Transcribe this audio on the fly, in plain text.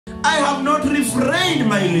I have not refrained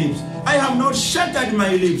my lips. I have not shuttered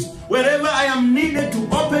my lips. Wherever I am needed to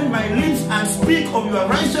open my lips and speak of your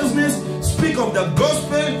righteousness, speak of the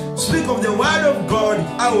gospel, speak of the word of God,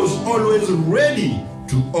 I was always ready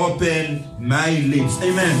to open my lips.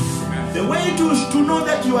 Amen. The way to know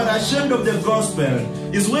that you are ashamed of the gospel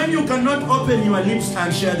is when you cannot open your lips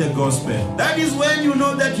and share the gospel. That is when you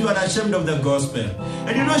know that you are ashamed of the gospel.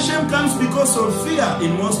 And you know, shame comes because of fear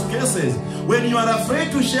in most cases. When you are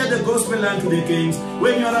afraid to share the gospel unto the kings,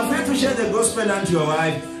 when you are afraid to share the gospel unto your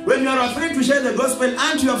wife, when you are afraid to share the gospel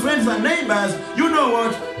unto your friends and neighbors, you know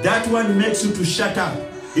what? That one makes you to shut up.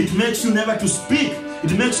 It makes you never to speak.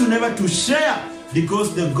 It makes you never to share,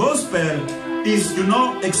 because the gospel is,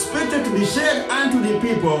 expected to be shared unto the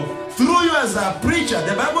people through you as a preacher.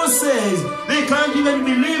 The Bible says they can't even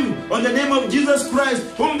believe on the name of Jesus Christ,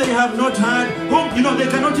 whom they have not heard, whom, they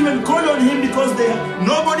cannot even call on him because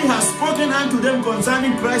nobody has spoken unto them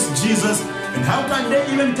concerning Christ Jesus. And how can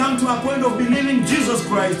they even come to a point of believing Jesus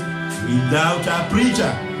Christ without a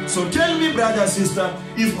preacher? So tell me, brother, sister,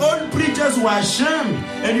 if all preachers were ashamed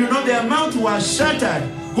and their mouth was shattered,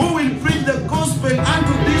 who will preach the gospel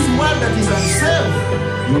unto this world that is unsafe?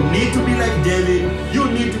 You need to be like David. You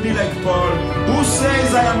need to be like Paul, who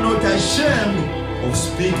says, I am not ashamed of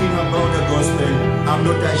speaking about the gospel. I'm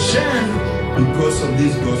not ashamed because of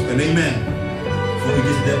this gospel. Amen. For it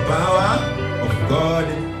is the power of God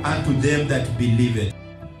unto them that believe it.